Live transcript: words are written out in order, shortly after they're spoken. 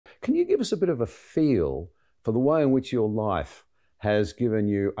Can you give us a bit of a feel for the way in which your life has given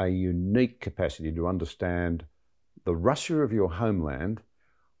you a unique capacity to understand the Russia of your homeland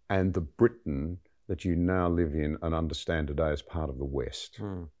and the Britain that you now live in and understand today as part of the West?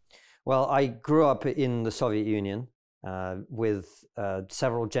 Well, I grew up in the Soviet Union with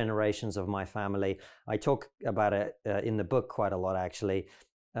several generations of my family. I talk about it in the book quite a lot, actually.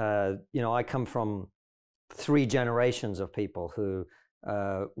 I come from 3 generations of people who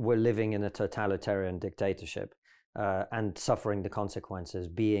were living in a totalitarian dictatorship and suffering the consequences.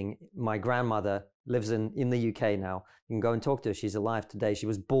 Being my grandmother lives in the UK now. You can go and talk to her. She's alive today. She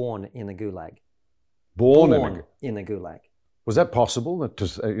was born in a gulag. Born in a gulag. Was that possible,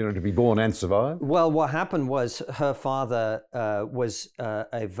 to be born and survive? Well, what happened was her father was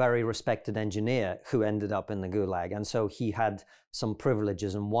a very respected engineer who ended up in the gulag. And so he had some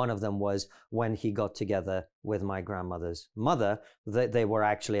privileges. And one of them was when he got together with my grandmother's mother, they were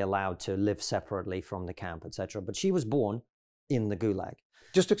actually allowed to live separately from the camp, etc. But she was born in the gulag.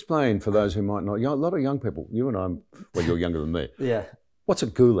 Just explain for those who might not. A lot of young people, you and I, well, you're younger than me. Yeah. What's a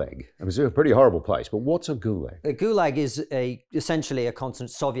gulag? I mean, it's a pretty horrible place, but what's a gulag? A gulag is essentially a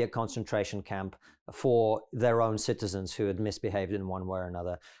Soviet concentration camp for their own citizens who had misbehaved in one way or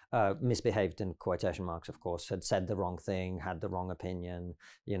another. Misbehaved in quotation marks, of course, had said the wrong thing, had the wrong opinion,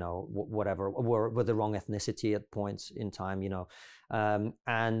 whatever, were the wrong ethnicity at points in time,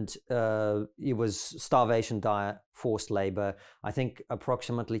 and it was starvation diet, forced labor. I think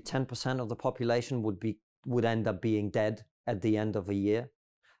approximately 10% of the population would end up being dead at the end of a year.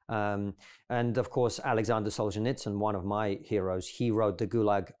 And of course, Alexander Solzhenitsyn, one of my heroes, he wrote the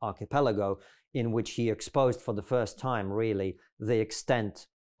Gulag Archipelago, in which he exposed for the first time, really, the extent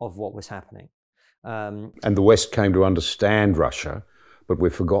of what was happening. And the West came to understand Russia, but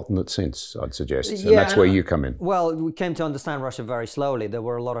we've forgotten it since, I'd suggest. And that's where you come in. Well, we came to understand Russia very slowly. There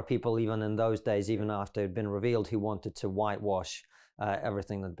were a lot of people, even in those days, even after it had been revealed, who wanted to whitewash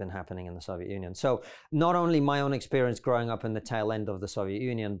everything that had been happening in the Soviet Union. So not only my own experience growing up in the tail end of the Soviet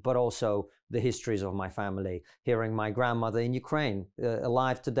Union, but also the histories of my family, hearing my grandmother in Ukraine,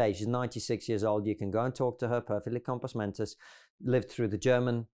 alive today. She's 96 years old. You can go and talk to her, perfectly compos mentis, lived through the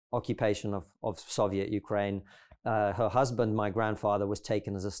German occupation of Soviet Ukraine. Her husband, my grandfather, was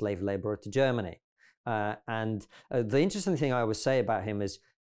taken as a slave laborer to Germany. And the interesting thing I always say about him is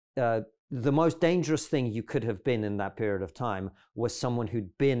the most dangerous thing you could have been in that period of time was someone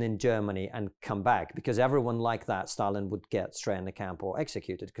who'd been in Germany and come back, because everyone like that, Stalin would get straight in the camp or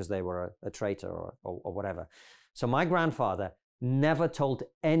executed because they were a traitor or whatever. So my grandfather never told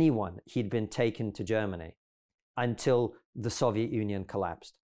anyone he'd been taken to Germany until the Soviet Union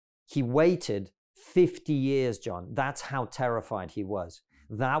collapsed. He waited 50 years, John. That's how terrified he was.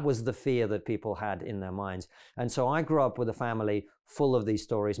 That was the fear that people had in their minds. And so I grew up with a family full of these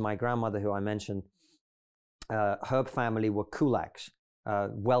stories. My grandmother, who I mentioned, her family were kulaks,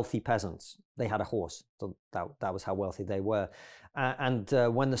 wealthy peasants. They had a horse, so that was how wealthy they were. And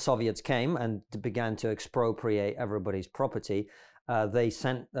when the Soviets came and began to expropriate everybody's property, they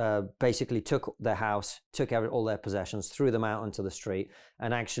basically took their house, took all their possessions, threw them out onto the street,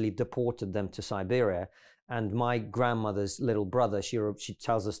 and actually deported them to Siberia. And my grandmother's little brother, she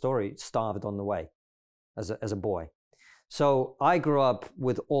tells the story, starved on the way as a boy. So I grew up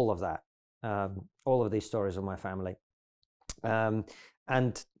with all of that, all of these stories of my family.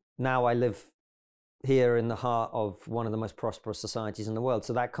 And now I live here in the heart of one of the most prosperous societies in the world.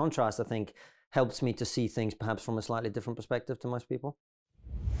 So that contrast, I think, helps me to see things perhaps from a slightly different perspective to most people.